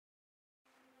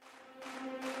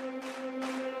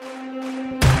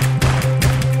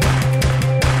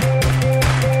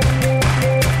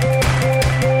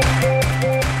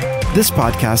This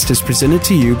podcast is presented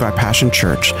to you by Passion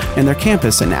Church and their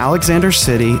campus in Alexander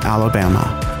City,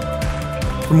 Alabama.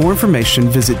 For more information,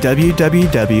 visit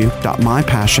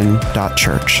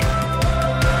www.mypassion.church.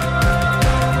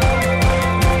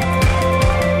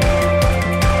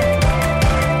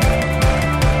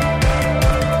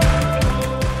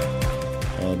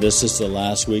 This is the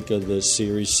last week of the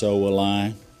series, So Will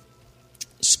I.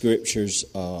 Scriptures,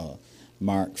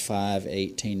 Mark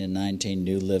 5:18 and 19,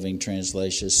 New Living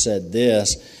Translation, said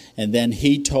this, and then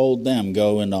he told them,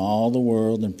 go into all the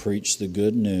world and preach the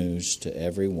good news to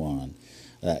everyone.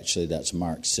 Actually, that's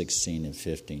Mark 16 and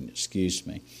 15, excuse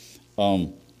me.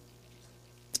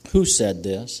 Who said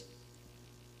this?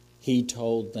 He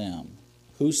told them.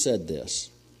 Who said this?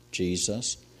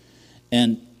 Jesus.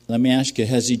 And let me ask you,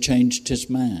 has he changed his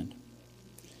mind?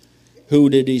 Who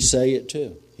did he say it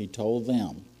to? He told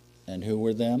them. And who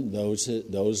were them? Those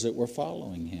that were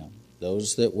following him.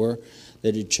 Those that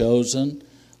had chosen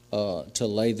to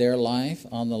lay their life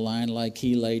on the line like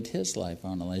he laid his life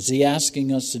on the line. Is he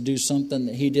asking us to do something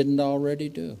that he didn't already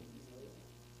do?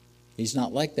 He's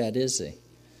not like that, is he?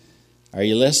 Are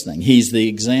you listening? He's the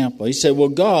example. He said, well,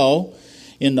 go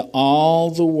into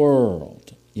all the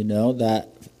world. You know, that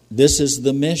this is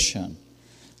the mission.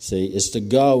 See, is to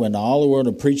go into all the world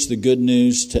and preach the good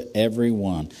news to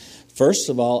everyone. First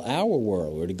of all, our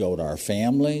world. We're to go to our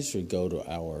families. We go to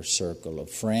our circle of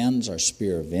friends, our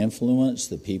sphere of influence,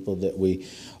 the people that we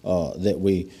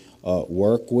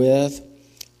work with,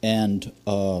 and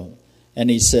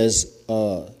he says,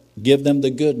 give them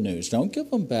the good news. Don't give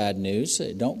them bad news.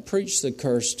 Don't preach the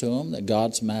curse to them that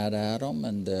God's mad at them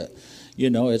and that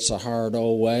it's a hard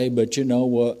old way. But you know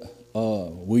what?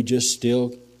 We just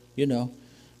still,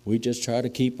 we just try to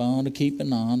keep on to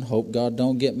keeping on. Hope God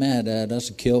don't get mad at us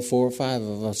and kill 4 or 5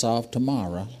 of us off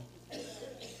tomorrow.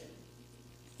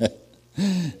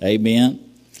 Amen?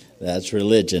 That's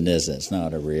religion, isn't it? It's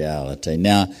not a reality.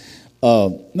 Now,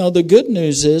 no, the good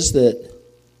news is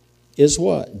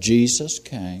what? Jesus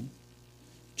came.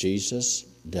 Jesus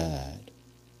died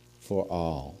for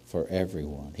all, for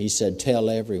everyone. He said, tell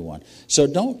everyone. So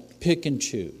don't pick and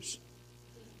choose.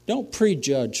 Don't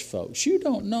prejudge folks. You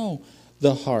don't know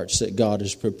the hearts that God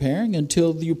is preparing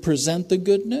until you present the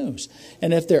good news.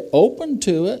 And if they're open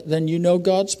to it, then you know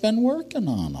God's been working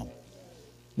on them.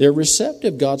 They're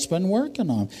receptive. God's been working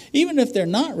on them. Even if they're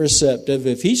not receptive,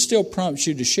 if he still prompts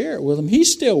you to share it with them,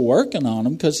 he's still working on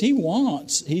them because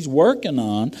he's working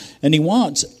on, and he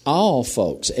wants all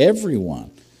folks, everyone.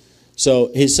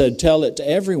 So he said, tell it to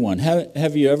everyone.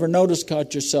 Have you ever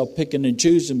caught yourself picking and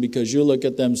choosing because you look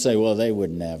at them and say, well, they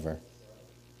would never.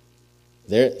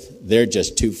 They're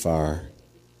just too far.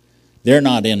 They're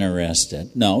not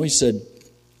interested. No, he said,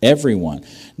 everyone.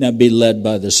 Now be led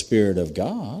by the Spirit of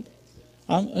God.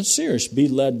 I'm serious. Be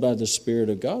led by the Spirit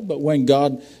of God. But when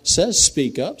God says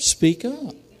speak up, speak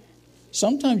up.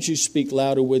 Sometimes you speak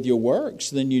louder with your works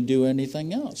than you do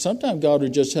anything else. Sometimes God will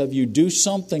just have you do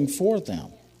something for them.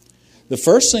 The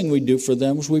first thing we do for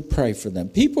them is we pray for them.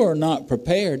 People are not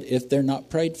prepared if they're not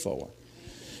prayed for.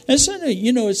 And so,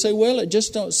 it's say, well, it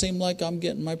just don't seem like I'm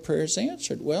getting my prayers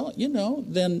answered. Well,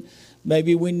 then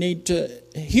maybe we need to,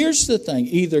 here's the thing,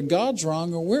 either God's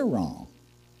wrong or we're wrong.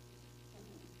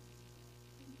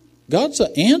 God's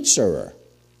an answerer.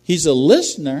 He's a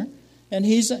listener and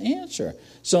he's an answerer.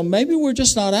 So maybe we're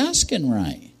just not asking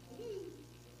right.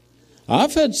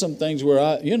 I've had some things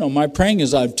where my praying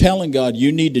is I'm telling God,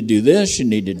 you need to do this, you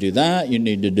need to do that, you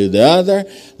need to do the other.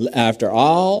 After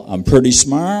all, I'm pretty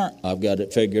smart. I've got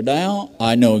it figured out.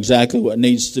 I know exactly what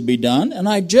needs to be done. And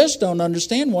I just don't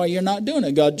understand why you're not doing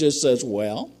it. God just says,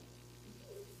 well,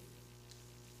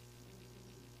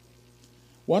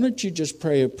 why don't you just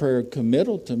pray a prayer of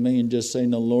committal to me and just say,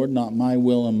 no, Lord, not my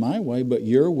will and my way, but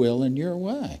your will and your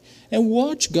way. And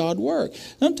watch God work.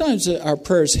 Sometimes our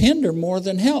prayers hinder more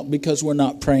than help because we're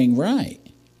not praying right.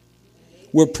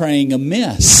 We're praying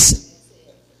amiss.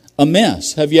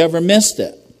 Amiss. Have you ever missed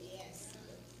it?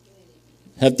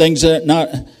 Have things that not...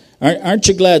 Aren't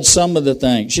you glad some of the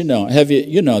things, have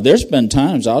you, there's been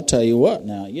times, I'll tell you what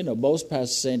now, both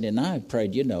Pastor Sandy and I have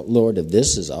prayed, Lord, if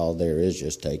this is all there is,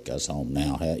 just take us home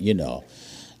now.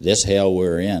 This hell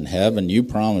we're in, heaven, you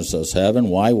promised us heaven,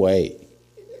 why wait?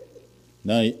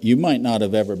 Now, you might not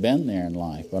have ever been there in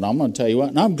life, but I'm going to tell you what,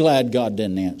 and I'm glad God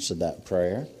didn't answer that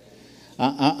prayer.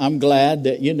 I'm glad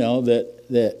that,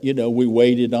 we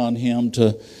waited on him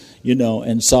to,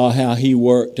 and saw how he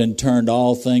worked and turned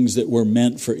all things that were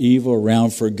meant for evil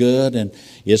around for good, and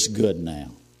it's good now.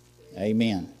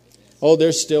 Amen. Oh,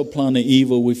 there's still plenty of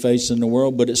evil we face in the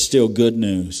world, but it's still good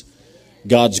news.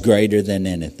 God's greater than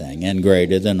anything and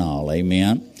greater than all.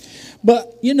 Amen.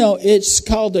 But, it's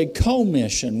called a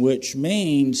commission, which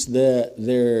means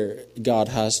that God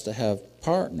has to have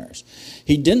partners.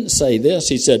 He didn't say this.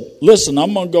 He said, listen,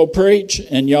 I'm going to go preach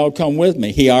and y'all come with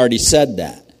me. He already said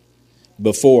that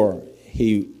before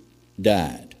he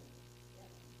died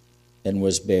and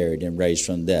was buried and raised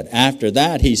from the dead. After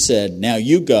that, he said, now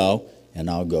you go and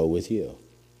I'll go with you.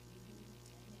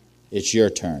 It's your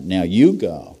turn. Now you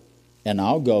go and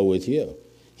I'll go with you.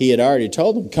 He had already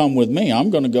told them, come with me. I'm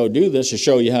going to go do this to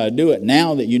show you how to do it.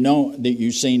 Now that you know that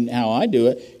you've seen how I do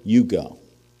it, you go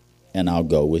and I'll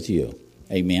go with you.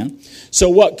 Amen. So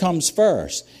what comes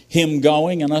first? Him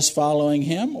going and us following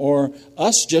him, or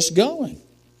us just going?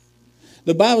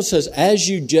 The Bible says, as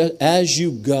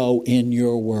you go in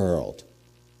your world,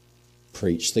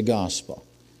 preach the gospel.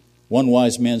 One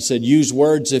wise man said, use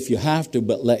words if you have to,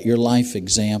 but let your life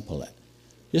example it.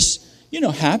 Just,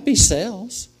 happy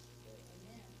sells.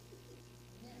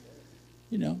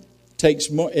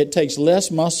 It takes less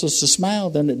muscles to smile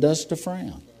than it does to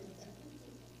frown.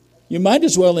 You might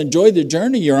as well enjoy the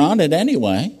journey. You're on it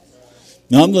anyway.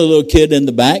 Now, I'm the little kid in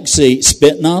the back seat,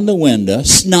 spitting on the window,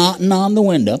 snotting on the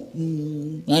window.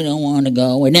 I don't want to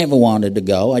go. I never wanted to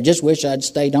go. I just wish I'd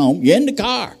stayed home. You're in the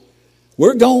car.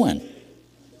 We're going.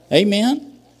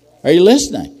 Amen? Are you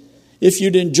listening? If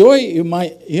you'd enjoy it, you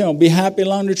might, be happy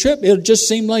along the trip. It'll just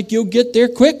seem like you'll get there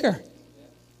quicker.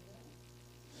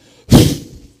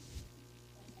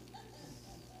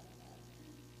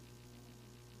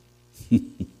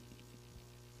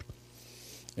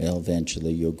 Well,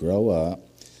 eventually you'll grow up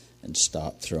and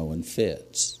stop throwing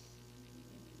fits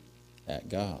at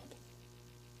God.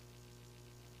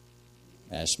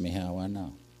 Ask me how I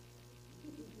know.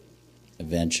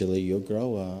 Eventually you'll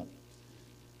grow up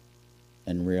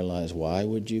and realize, why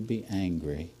would you be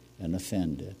angry and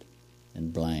offended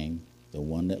and blame the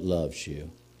one that loves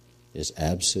you, is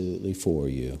absolutely for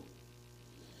you?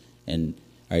 And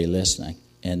are you listening?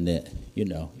 And that,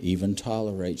 even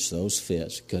tolerates those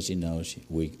fits because he knows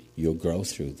you'll grow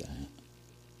through that.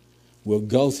 We'll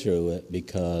go through it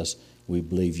because we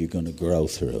believe you're going to grow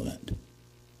through it.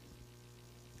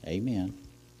 Amen.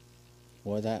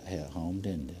 Boy, that hit home,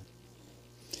 didn't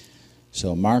it?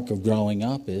 So a mark of growing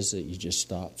up is that you just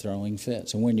stop throwing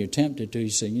fits. And when you're tempted to, you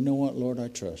say, you know what, Lord, I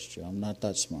trust you. I'm not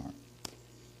that smart.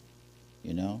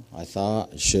 I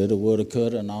thought, shoulda, woulda,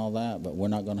 coulda, and all that, but we're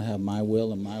not going to have my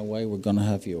will and my way. We're going to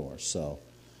have yours. So,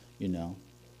 you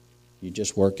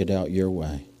just work it out your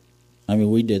way. I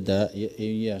mean, we did that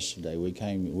yesterday.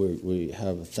 We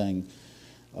have a thing,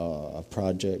 a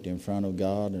project in front of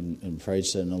God, and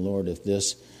praise the Lord, if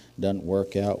this doesn't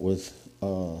work out with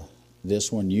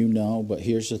this one, but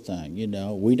here's the thing,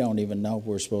 we don't even know if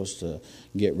we're supposed to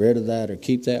get rid of that or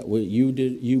keep that.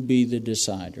 You be the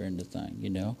decider in the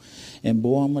thing, And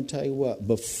boy, I'm going to tell you what,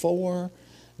 before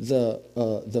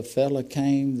the fella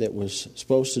came that was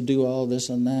supposed to do all this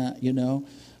and that,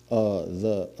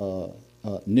 the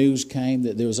news came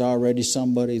that there was already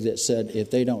somebody that said, if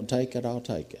they don't take it, I'll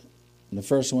take it. And the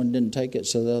first one didn't take it,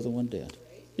 so the other one did.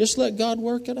 Just let God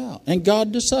work it out. And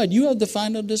God decide. You have the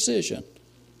final decision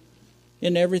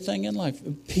in everything in life.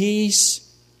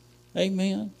 Peace.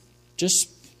 Amen. Just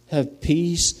have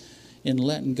peace in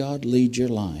letting God lead your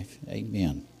life.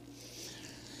 Amen.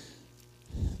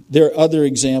 There are other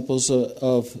examples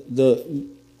of the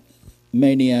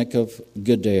maniac of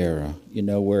Gadara,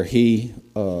 where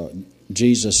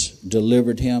Jesus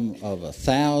delivered him of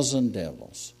 1,000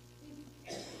 devils.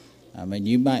 I mean,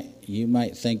 you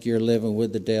might think you're living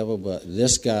with the devil, but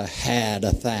this guy had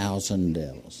 1,000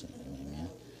 devils. Amen.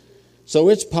 So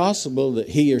it's possible that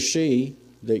he or she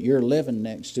that you're living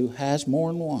next to has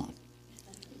more than one.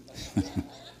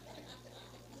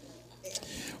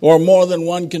 Or more than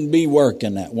one can be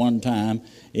working at one time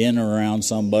in or around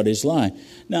somebody's life.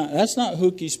 Now, that's not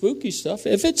hooky spooky stuff.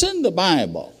 If it's in the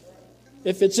Bible,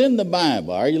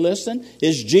 are you listening?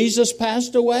 Is Jesus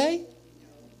passed away?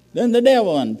 Then the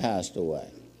devil hadn't passed away.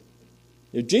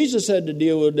 If Jesus had to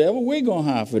deal with the devil, we're going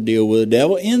to have to deal with the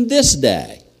devil in this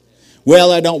day.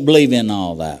 Well, I don't believe in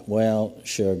all that. Well,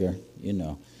 sugar,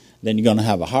 then you're going to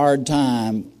have a hard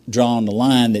time drawing the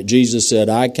line that Jesus said,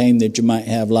 I came that you might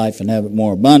have life and have it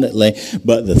more abundantly,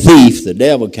 but the thief, the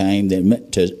devil, came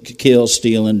to kill,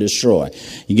 steal, and destroy.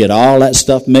 You get all that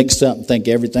stuff mixed up and think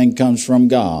everything comes from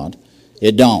God.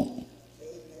 It don't.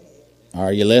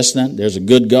 Are you listening? There's a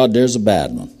good God, there's a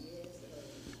bad one.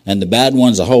 And the bad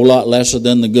one's a whole lot lesser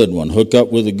than the good one. Hook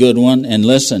up with a good one and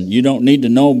listen. You don't need to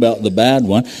know about the bad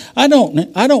one. I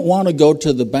don't want to go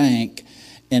to the bank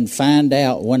and find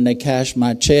out when they cash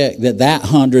my check that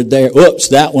 100 there, oops,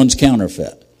 that one's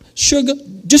counterfeit. Sugar,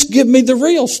 just give me the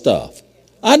real stuff.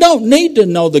 I don't need to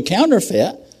know the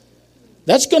counterfeit.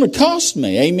 That's going to cost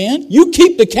me, amen? You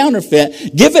keep the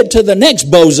counterfeit, give it to the next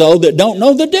bozo that don't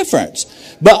know the difference.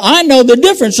 But I know the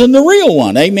difference in the real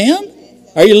one, amen?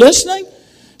 Are you listening?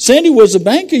 Sandy was a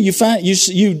banker. You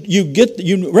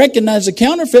recognize the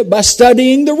counterfeit by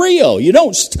studying the real. You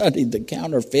don't study the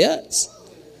counterfeits.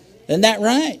 Isn't that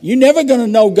right? You're never going to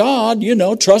know God,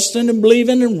 trusting and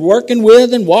believing and working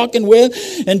with and walking with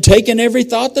and taking every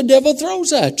thought the devil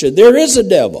throws at you. There is a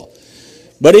devil.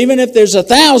 But even if there's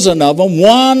 1,000 of them,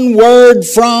 one word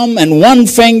from and one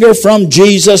finger from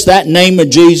Jesus, that name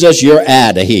of Jesus, you're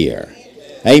out of here.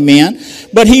 Amen.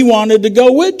 But he wanted to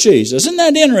go with Jesus. Isn't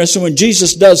that interesting? When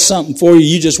Jesus does something for you,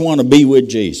 you just want to be with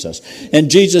Jesus. And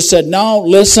Jesus said, no,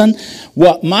 listen,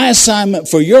 what my assignment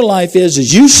for your life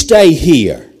is you stay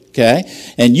here, okay?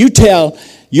 And you tell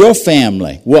your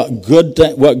family what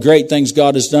great things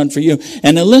God has done for you.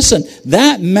 And then listen,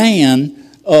 that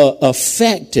man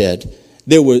affected...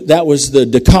 That was the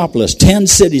Decapolis, 10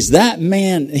 cities. That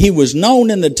man, he was known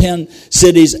in the 10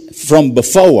 cities from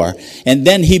before, and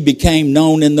then he became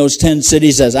known in those 10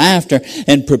 cities as after,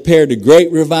 and prepared a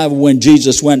great revival. When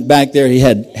Jesus went back there, he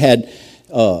had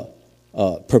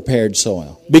prepared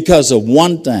soil because of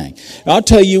one thing. I'll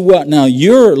tell you what, now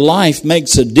your life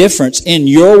makes a difference in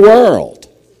your world.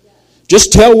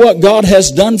 Just tell what God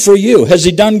has done for you. Has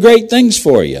he done great things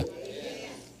for you?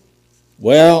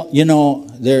 Well,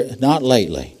 they're not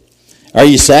lately. Are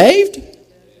you saved?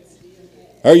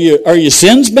 Are your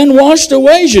sins been washed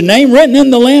away? Is your name written in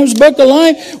the Lamb's Book of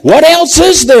Life? What else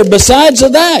is there besides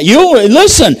of that?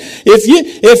 Listen,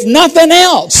 if nothing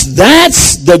else,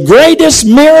 that's the greatest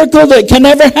miracle that can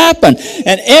ever happen.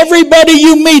 And everybody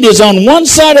you meet is on one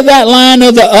side of that line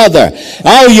or the other.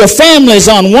 All your family's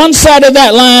on one side of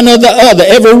that line or the other.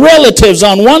 Every relative's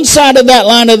on one side of that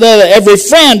line or the other. Every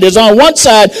friend is on one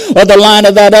side of the line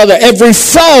or that other. Every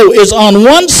foe is on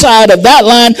one side of that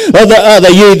line or the other.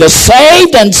 You're either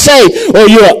saved and saved, or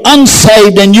you are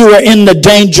unsaved and you are in the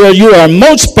danger, you are a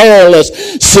most perilous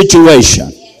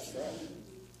situation.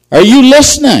 Are you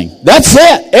listening? That's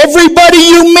it. Everybody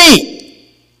you meet,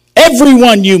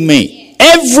 everyone you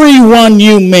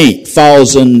meet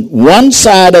falls on one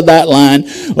side of that line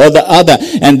or the other.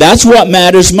 And that's what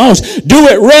matters most. Do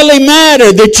it really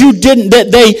matter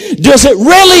does it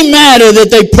really matter that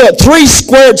they put 3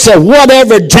 squirts of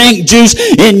whatever jank juice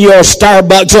in your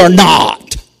Starbucks or not?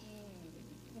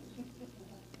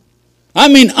 I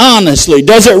mean, honestly,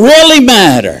 does it really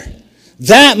matter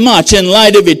that much in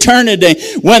light of eternity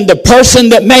when the person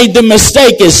that made the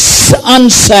mistake is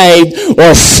unsaved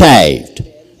or saved?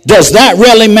 Does that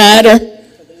really matter?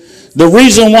 The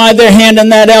reason why they're handing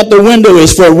that out the window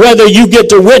is for whether you get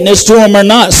to witness to them or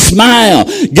not. Smile.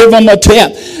 Give them a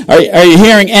tip. Are you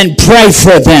hearing? And pray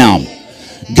for them.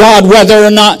 God, whether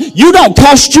or not, you don't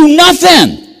cost you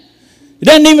nothing. It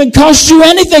doesn't even cost you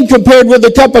anything compared with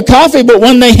a cup of coffee, but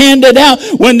when they hand it out,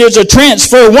 when there's a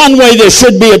transfer one way, there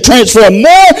should be a transfer of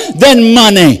more than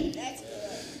money.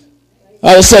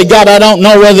 I say, God, I don't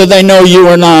know whether they know you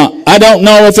or not. I don't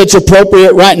know if it's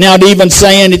appropriate right now to even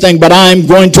say anything, but I'm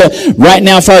going to right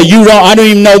now, Father, I don't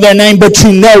even know their name, but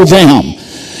you know them.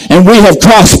 And we have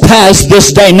crossed paths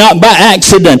this day, not by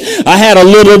accident. I had a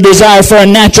little desire for a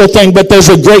natural thing, but there's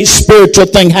a great spiritual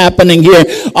thing happening here.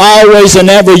 Always and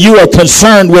ever, you are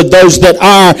concerned with those that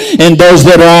are and those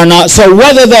that are not. So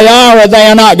whether they are or they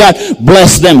are not, God,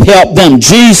 bless them, help them.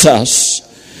 Jesus,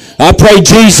 I pray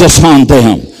Jesus on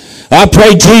them. I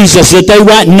pray, Jesus, that they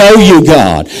might know you,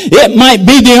 God. It might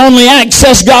be the only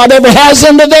access God ever has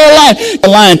into their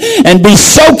life, and be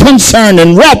so concerned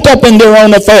and wrapped up in their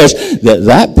own affairs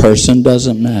that person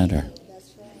doesn't matter.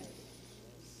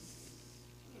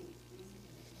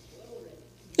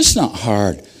 It's not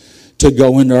hard to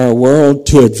go into our world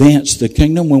to advance the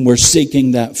kingdom when we're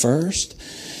seeking that first.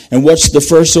 And what's the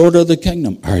first order of the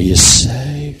kingdom? Are you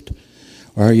saved?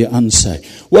 Or are you unsaved?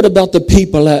 What about the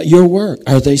people at your work?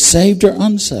 Are they saved or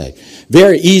unsaved?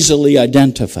 Very easily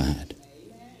identified.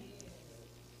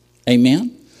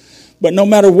 Amen? But no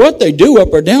matter what they do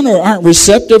up or down or aren't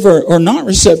receptive or not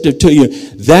receptive to you,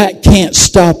 that can't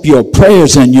stop your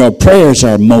prayers, and your prayers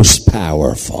are most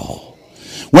powerful.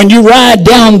 When you ride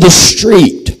down the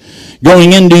street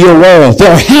going into your world,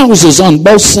 there are houses on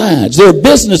both sides. There are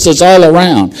businesses all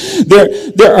around.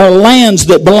 There are lands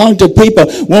that belong to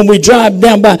people. When we drive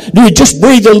down by, do you just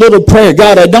breathe a little prayer?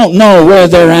 God, I don't know where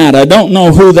they're at. I don't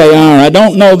know who they are. I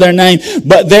don't know their name,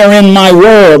 but they're in my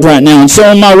world right now. And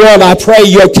so in my world, I pray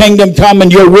your kingdom come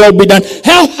and your will be done.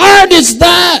 How hard is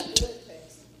that?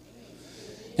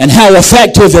 And how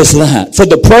effective is that? For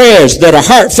the prayers that are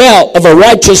heartfelt of a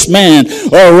righteous man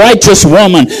or a righteous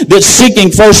woman that's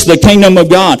seeking first the kingdom of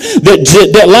God.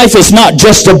 That life is not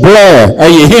just a blur,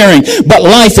 are you hearing? But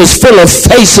life is full of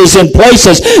faces and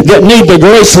places that need the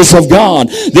graces of God.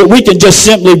 That we can just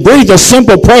simply breathe a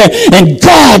simple prayer and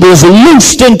God is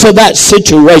loosed into that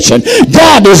situation.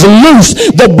 God is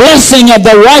loosed. The blessing of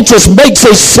the righteous makes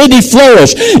a city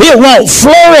flourish. It won't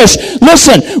flourish.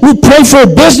 Listen, we pray for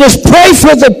business. Pray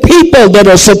for the people that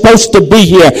are supposed to be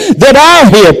here, that are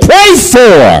here. Pray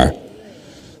for,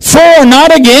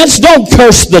 not against. Don't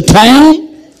curse the town.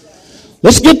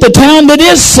 Let's get the town that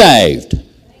is saved.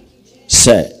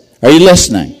 Say, are you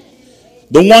listening?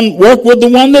 Work with the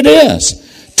one that is.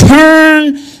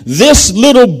 Turn this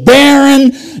little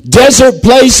barren desert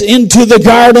place into the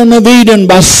Garden of Eden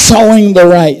by sowing the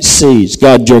right seeds.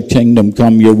 God, your kingdom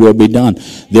come, your will be done.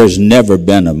 There's never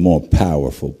been a more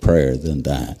powerful prayer than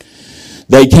that.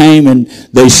 They came and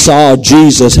they saw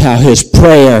Jesus, how his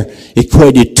prayer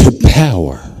equated to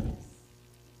power.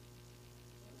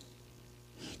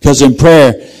 Because in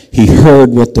prayer, he heard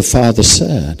what the Father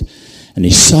said. And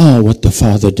he saw what the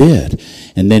Father did.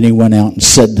 And then he went out and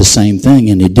said the same thing,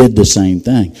 and he did the same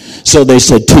thing. So they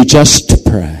said, teach us to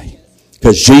pray.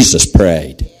 Because Jesus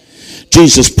prayed.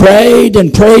 Jesus prayed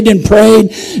and prayed and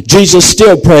prayed. Jesus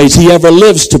still prays. He ever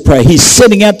lives to pray. He's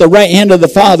sitting at the right hand of the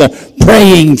Father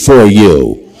praying for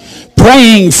you.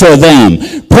 Praying for them.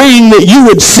 Praying that you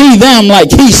would see them like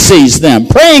he sees them.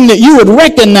 Praying that you would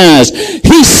recognize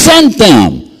he sent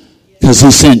them because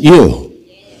he sent you.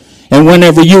 And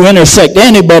whenever you intersect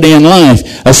anybody in life,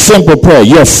 a simple prayer.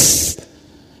 Your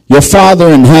Father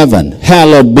in heaven,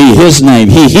 hallowed be his name.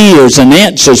 He hears and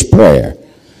answers prayer.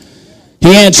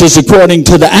 He answers according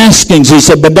to the askings. He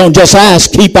said, but don't just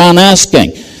ask, keep on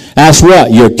asking. Ask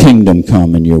what? Your kingdom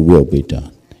come and your will be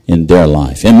done in their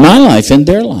life. In my life, in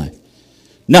their life.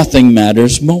 Nothing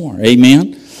matters more.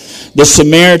 Amen? The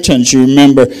Samaritans, you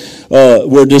remember,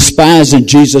 were despised, and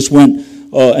Jesus went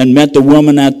and met the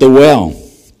woman at the well.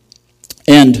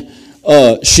 And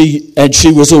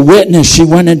she was a witness. She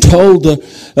went and told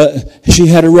she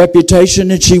had a reputation,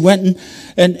 and she went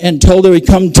and told her,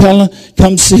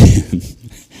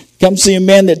 come see a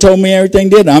man that told me everything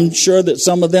did. I'm sure that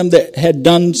some of them that had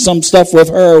done some stuff with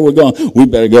her were going, we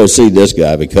better go see this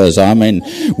guy, because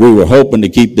we were hoping to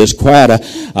keep this quiet.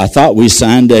 I thought we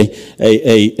signed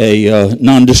a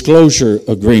non-disclosure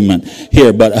agreement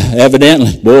here, but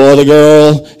evidently, boy, the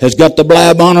girl has got the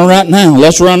blab on her right now.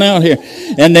 Let's run out here.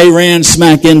 And they ran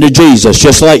smack into Jesus,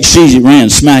 just like she ran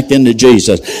smack into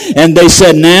Jesus. And they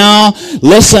said, now,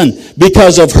 listen,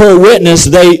 because of her witness,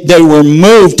 they were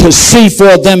moved to see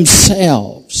for themselves.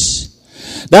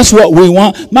 That's what we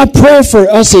want. My prayer for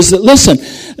us is that, listen,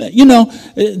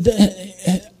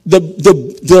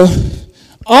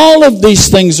 all of these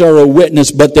things are a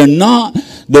witness, but they're not.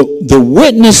 The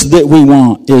witness that we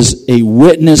want is a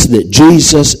witness that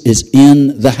Jesus is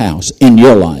in the house, in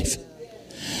your life.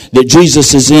 That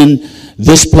Jesus is in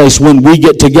this place when we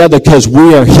get together, because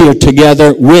we are here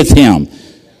together with him.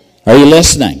 Are you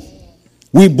listening?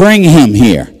 We bring him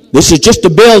here. This is just a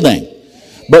building.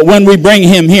 But when we bring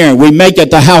him here, we make it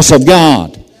the house of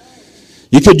God.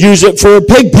 You could use it for a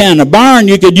pig pen, a barn.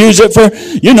 You could use it for,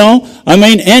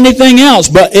 anything else.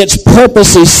 But its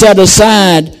purpose is set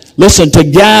aside, listen, to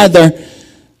gather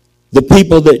the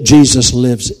people that Jesus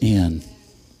lives in.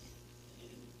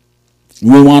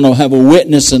 We want to have a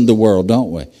witness in the world,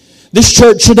 don't we? This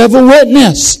church should have a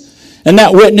witness. And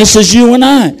that witness is you and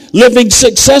I. Living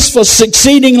successful,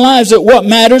 succeeding lives at what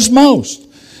matters most.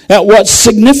 At what's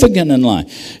significant in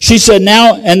life. She said,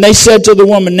 and they said to the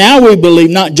woman, now we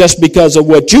believe, not just because of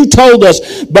what you told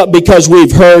us, but because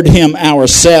we've heard him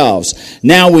ourselves.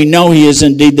 Now we know he is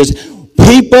indeed this.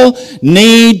 People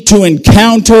need to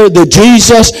encounter the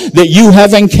Jesus that you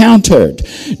have encountered.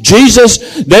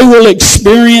 Jesus, they will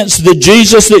experience the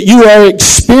Jesus that you are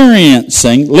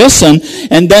experiencing. Listen,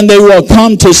 and then they will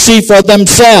come to see for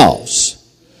themselves.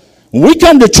 When we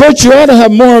come to church, you ought to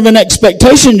have more of an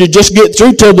expectation to just get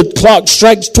through till the clock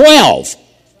strikes 12.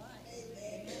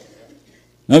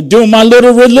 I'm doing my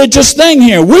little religious thing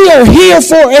here. We are here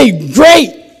for a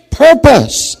great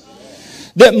purpose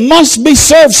that must be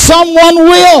served. Someone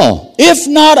will. If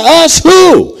not us,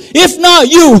 who? If not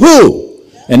you, who?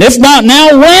 And if not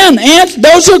now, when? And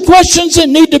those are questions that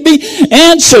need to be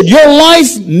answered. Your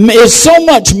life is so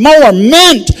much more,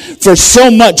 meant for so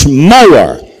much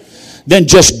more than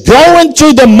just going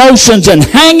through the motions and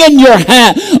hanging your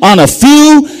hat on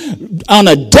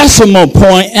a decimal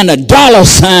point and a dollar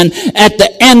sign at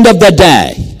the end of the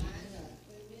day.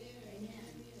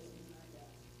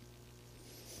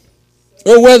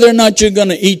 or whether or not you're going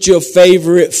to eat your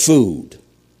favorite food,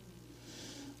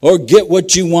 or get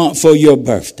what you want for your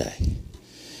birthday.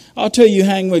 I'll tell you,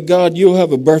 hang with God, you'll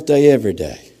have a birthday every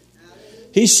day.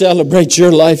 He celebrates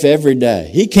your life every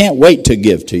day. He can't wait to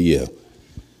give to you.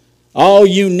 All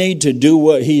you need to do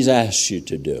what He's asked you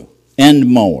to do, and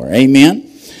more. Amen?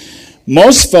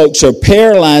 Most folks are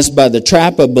paralyzed by the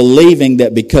trap of believing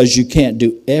that because you can't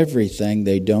do everything,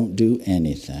 they don't do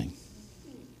anything.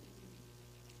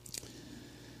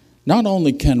 Not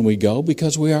only can we go,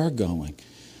 because we are going,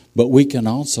 but we can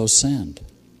also send.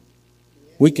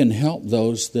 We can help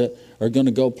those that are going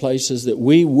to go places that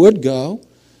we would go,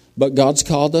 but God's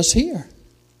called us here.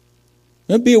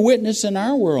 There'll be a witness in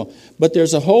our world, but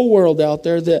there's a whole world out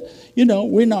there that,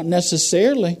 we're not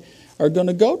necessarily are going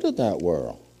to go to that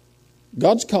world.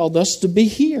 God's called us to be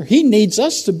here. He needs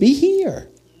us to be here.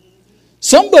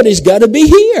 Somebody's got to be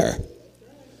here.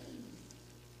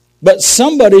 But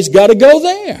somebody's got to go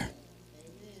there.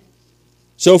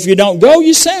 So if you don't go,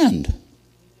 you send.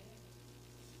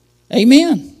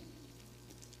 Amen.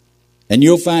 And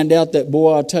you'll find out that,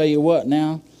 boy, I'll tell you what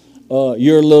now,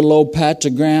 your little old patch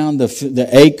of ground, the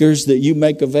acres that you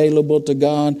make available to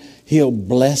God, He'll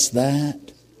bless that.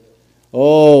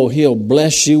 Oh, He'll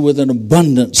bless you with an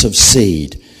abundance of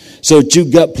seed, so that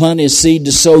you've got plenty of seed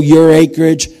to sow your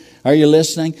acreage. Are you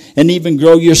listening? And even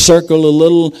grow your circle a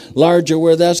little larger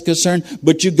where that's concerned.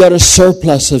 But you've got a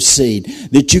surplus of seed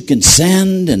that you can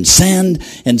send and send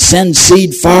and send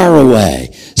seed far away.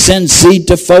 Send seed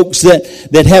to folks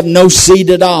that have no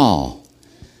seed at all,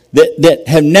 that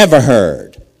have never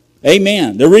heard.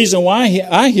 Amen. The reason why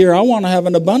I want to have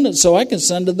an abundance so I can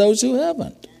send to those who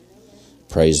haven't.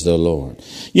 Praise the Lord.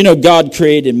 God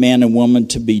created man and woman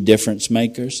to be difference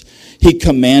makers. He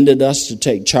commanded us to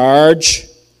take charge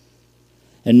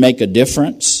and make a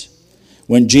difference.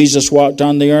 When Jesus walked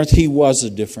on the earth, He was a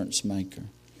difference maker.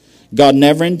 God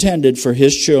never intended for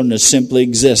His children to simply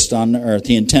exist on the earth.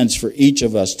 He intends for each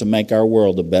of us to make our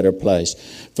world a better place.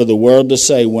 For the world to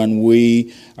say, when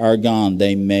we are gone,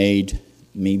 they made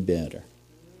me better.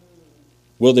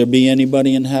 Will there be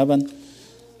anybody in heaven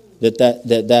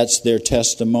that's their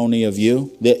testimony of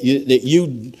you? That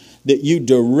you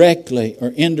directly or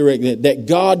indirectly, that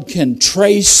God can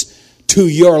trace to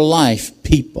your life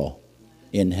people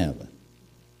in heaven?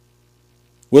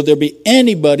 Will there be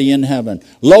anybody in heaven,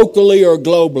 locally or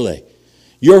globally,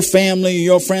 your family,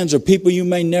 your friends, or people you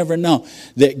may never know,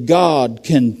 that God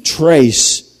can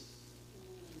trace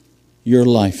your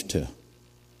life to?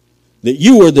 That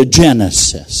you were the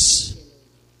genesis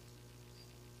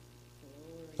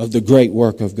of the great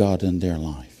work of God in their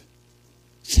life.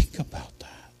 Think about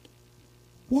that.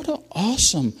 What an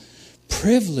awesome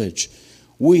privilege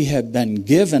we have been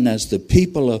given as the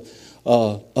people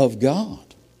of God.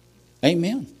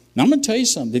 Amen. Now I'm going to tell you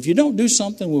something. If you don't do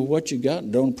something with what you got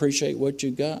and don't appreciate what you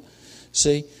got,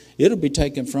 see, it'll be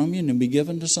taken from you and be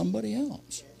given to somebody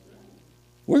else.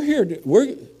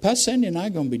 Pastor Sandy and I are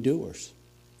going to be doers.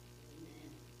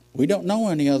 We don't know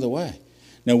any other way.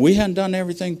 Now, we haven't done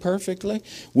everything perfectly.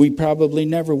 We probably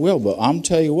never will. But I'm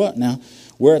tell you what now,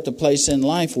 we're at the place in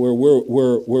life where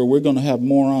we're going to have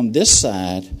more on this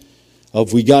side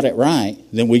of we got it right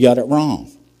than we got it wrong.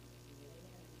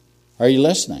 Are you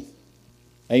listening?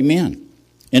 Amen.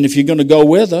 And if you're going to go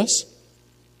with us,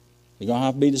 you're going to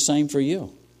have to be the same for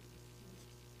you.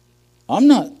 I'm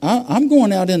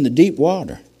going out in the deep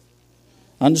water.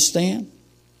 Understand?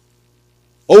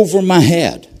 Over my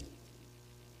head.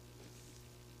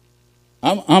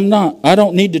 I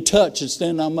don't need to touch and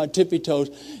stand on my tippy toes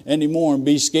anymore and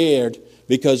be scared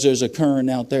because there's a current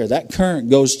out there. That current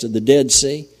goes to the Dead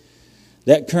Sea.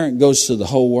 That current goes to the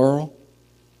whole world.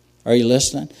 Are you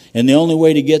listening? And the only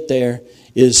way to get there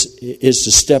is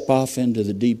to step off into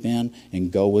the deep end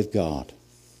and go with God.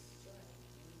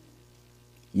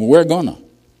 We're gonna.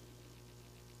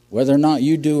 Whether or not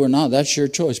you do or not, that's your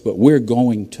choice, but we're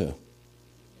going to.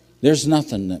 There's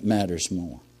nothing that matters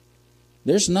more.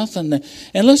 There's nothing that,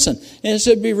 and listen, it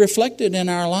should be reflected in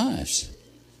our lives.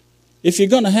 If you're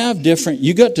going to have different,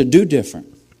 you got to do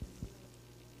different.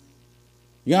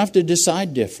 You have to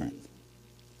decide different.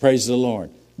 Praise the Lord.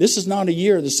 This is not a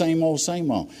year of the same old, same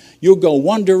old. You'll go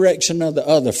one direction or the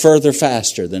other, further,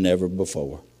 faster than ever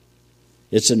before.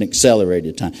 It's an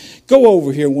accelerated time. Go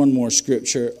over here one more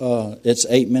scripture. It's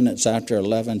 8 minutes after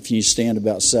 11. If you stand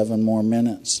about 7 more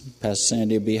minutes, Pastor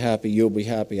Sandy will be happy. You'll be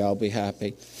happy. I'll be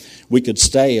happy. We could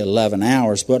stay 11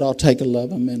 hours, but I'll take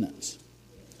 11 minutes.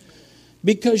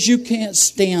 Because you can't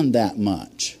stand that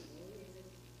much.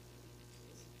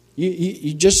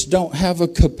 You just don't have a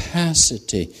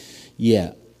capacity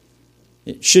yet.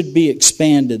 It should be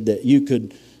expanded that you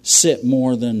could sit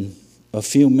more than a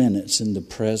few minutes in the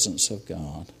presence of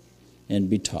God and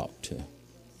be talked to.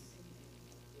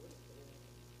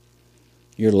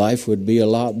 Your life would be a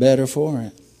lot better for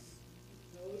it.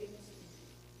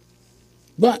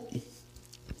 But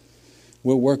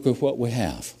we'll work with what we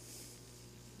have.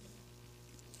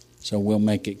 So we'll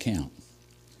make it count.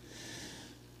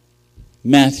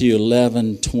 Matthew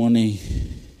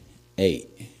 11:28.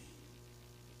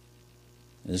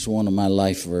 This is one of my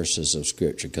life verses of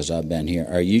Scripture because I've been here.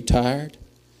 Are you tired,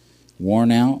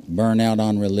 worn out, burnt out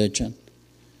on religion?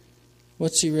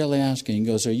 What's he really asking? He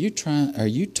goes, Are you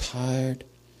tired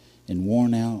and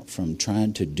worn out from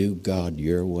trying to do God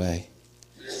your way?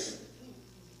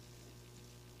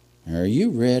 Are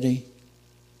you ready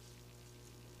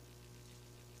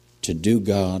to do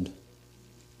God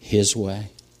His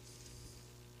way?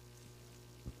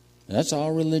 That's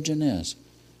all religion is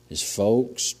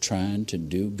folks trying to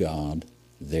do God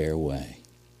their way.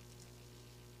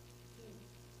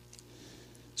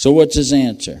 So what's his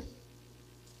answer?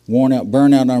 Worn out,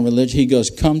 burnt out on religion. He goes,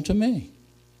 come to me.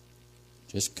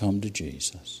 Just come to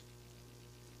Jesus.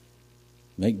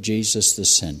 Make Jesus the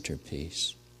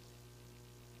centerpiece.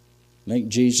 Make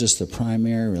Jesus the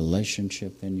primary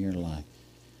relationship in your life.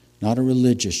 Not a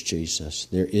religious Jesus.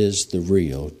 There is the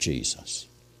real Jesus.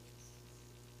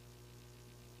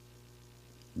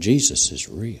 Jesus is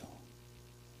real.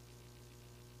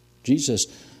 Jesus,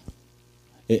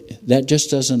 that just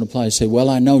doesn't apply to say, well,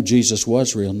 I know Jesus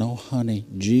was real. No, honey,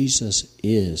 Jesus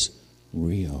is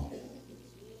real.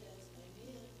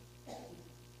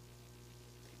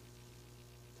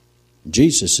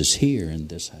 Jesus is here in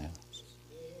this house.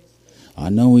 I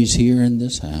know He's here in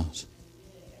this house.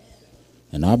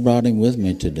 And I brought Him with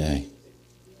me today.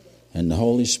 And the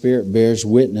Holy Spirit bears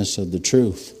witness of the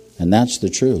truth. And that's the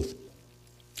truth.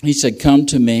 He said, come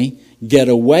to me, get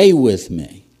away with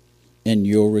me, and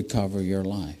you'll recover your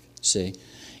life. See,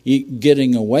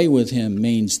 getting away with Him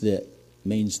means that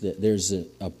there's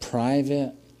a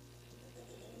private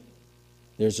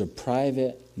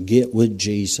get with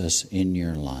Jesus in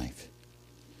your life.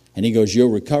 And He goes, you'll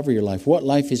recover your life. What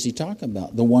life is He talking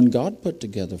about? The one God put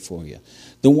together for you.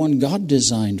 The one God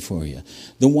designed for you.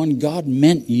 The one God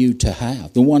meant you to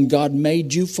have. The one God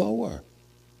made you for.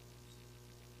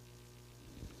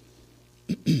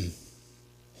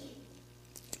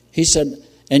 He said,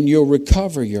 and you'll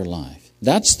recover your life.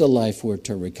 That's the life we're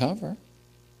to recover.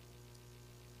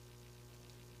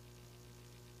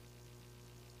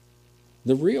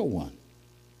 The real one.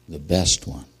 The best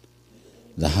one.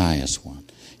 The highest one.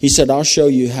 He said, I'll show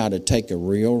you how to take a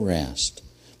real rest.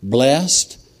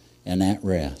 Blessed and at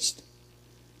rest.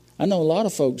 I know a lot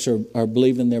of folks are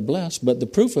believing they're blessed, but the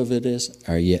proof of it is,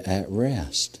 are you at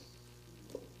rest?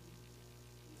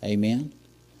 Amen?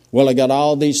 Well, I got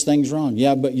all these things wrong.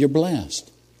 Yeah, but you're blessed.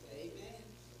 Amen.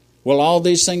 Well, all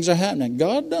these things are happening.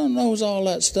 God knows all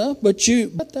that stuff, but you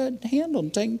got that handled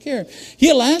and taken care of.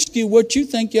 He'll ask you what you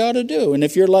think you ought to do. And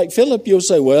if you're like Philip, you'll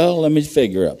say, well, let me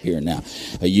figure up here now.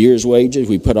 A year's wages,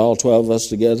 we put all 12 of us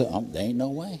together. There ain't no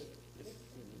way.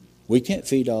 We can't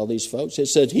feed all these folks. It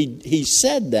said he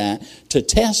said that to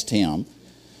test him,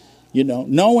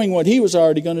 knowing what he was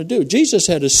already going to do. Jesus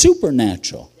had a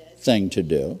supernatural thing to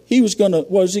do.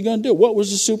 What was he going to do? What was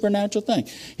the supernatural thing?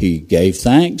 He gave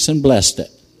thanks and blessed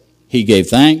it. He gave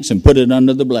thanks and put it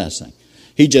under the blessing.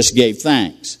 He just gave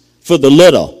thanks for the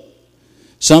little.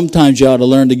 Sometimes you ought to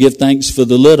learn to give thanks for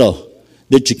the little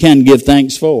that you can give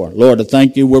thanks for. Lord, I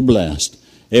thank you we're blessed.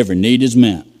 Every need is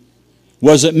met.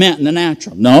 Was it met in the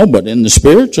natural? No, but in the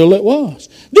spiritual it was.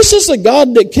 This is a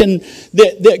God that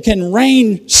can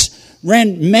rain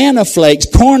manna flakes,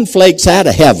 corn flakes out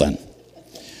of heaven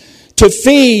to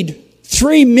feed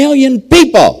 3 million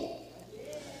people.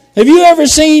 Have you ever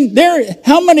seen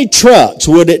how many trucks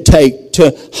would it take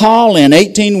to haul in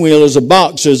 18-wheelers of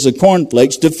boxes of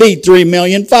cornflakes to feed 3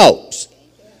 million folks?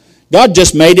 God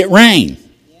just made it rain.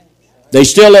 They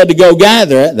still had to go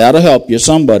gather it. That'll help you,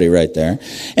 somebody right there.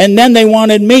 And then they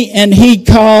wanted meat, and he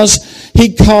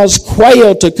caused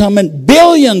quail to come in.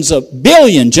 Billions,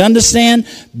 you understand?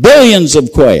 Billions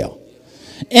of quail.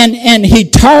 And he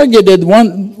targeted,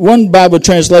 one Bible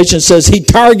translation says he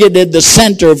targeted the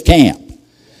center of camp.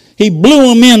 He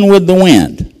blew them in with the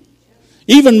wind.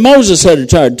 Even Moses had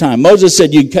a hard time. Moses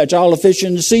said, you catch all the fish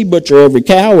in the sea, butcher every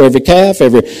cow, every calf,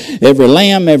 every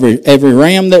lamb, every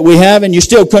ram that we have, and you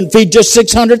still couldn't feed just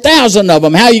 600,000 of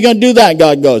them. How are you going to do that?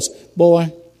 God goes,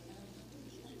 boy,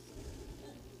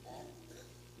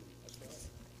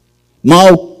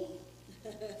 Mo,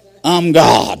 I'm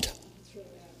God.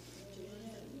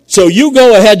 So you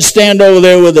go ahead and stand over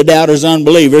there with the doubters,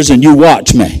 unbelievers, and you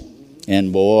watch me.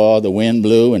 And boy, the wind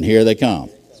blew, and here they come.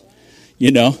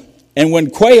 And when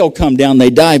quail come down, they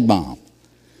dive bomb.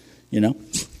 You know?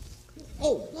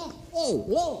 Oh, God. Oh,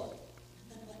 Lord.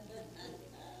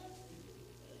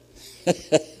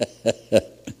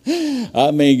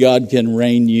 I mean, God can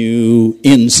rein you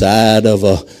inside of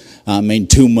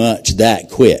too much that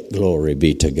quick. Glory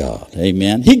be to God.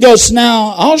 Amen. He goes,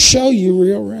 now, I'll show you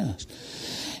real rest.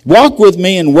 Walk with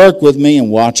me and work with me and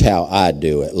watch how I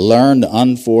do it. Learn the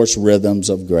unforced rhythms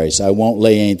of grace. I won't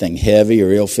lay anything heavy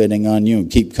or ill-fitting on you.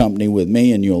 Keep company with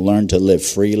me and you'll learn to live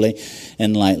freely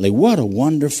and lightly. What a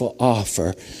wonderful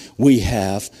offer we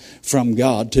have from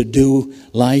God to do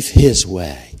life His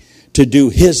way. To do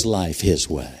His life His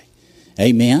way.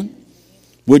 Amen?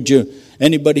 Would you,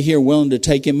 anybody here willing to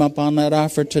take Him up on that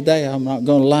offer today? I'm not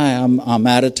going to lie. I'm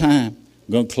out of time.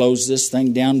 I'm going to close this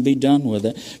thing down and be done with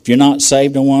it. If you're not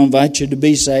saved, I want to invite you to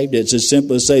be saved. It's as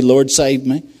simple as say, Lord, save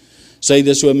me. Say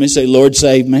this with me. Say, Lord,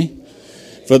 save me.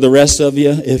 For the rest of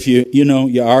you, if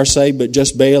you are saved, but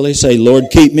just barely, say, Lord,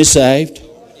 keep me saved.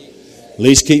 At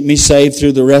least keep me saved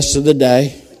through the rest of the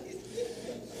day.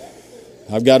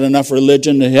 I've got enough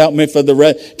religion to help me for the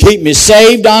rest. Keep me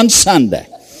saved on Sunday.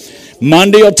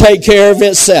 Monday will take care of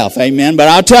itself. Amen. But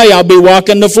I'll tell you, I'll be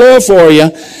walking the floor for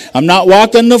you. I'm not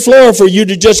walking the floor for you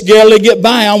to just barely get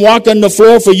by. I'm walking the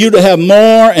floor for you to have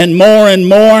more and more and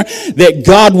more. That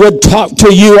God would talk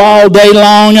to you all day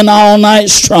long and all night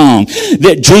strong.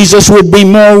 That Jesus would be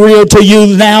more real to you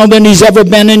now than He's ever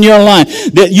been in your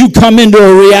life. That you come into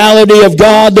a reality of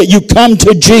God. That you come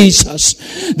to Jesus.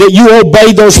 That you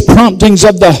obey those promptings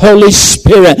of the Holy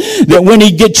Spirit. That when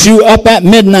He gets you up at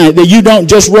midnight, that you don't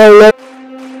just roll over.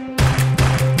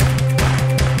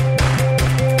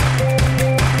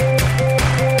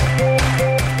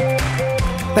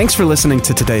 Thanks for listening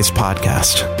to today's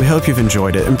podcast. We hope you've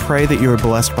enjoyed it and pray that you are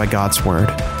blessed by God's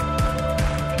Word.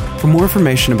 For more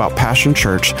information about Passion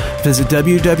Church, visit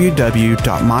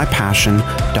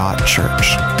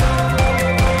www.mypassion.church.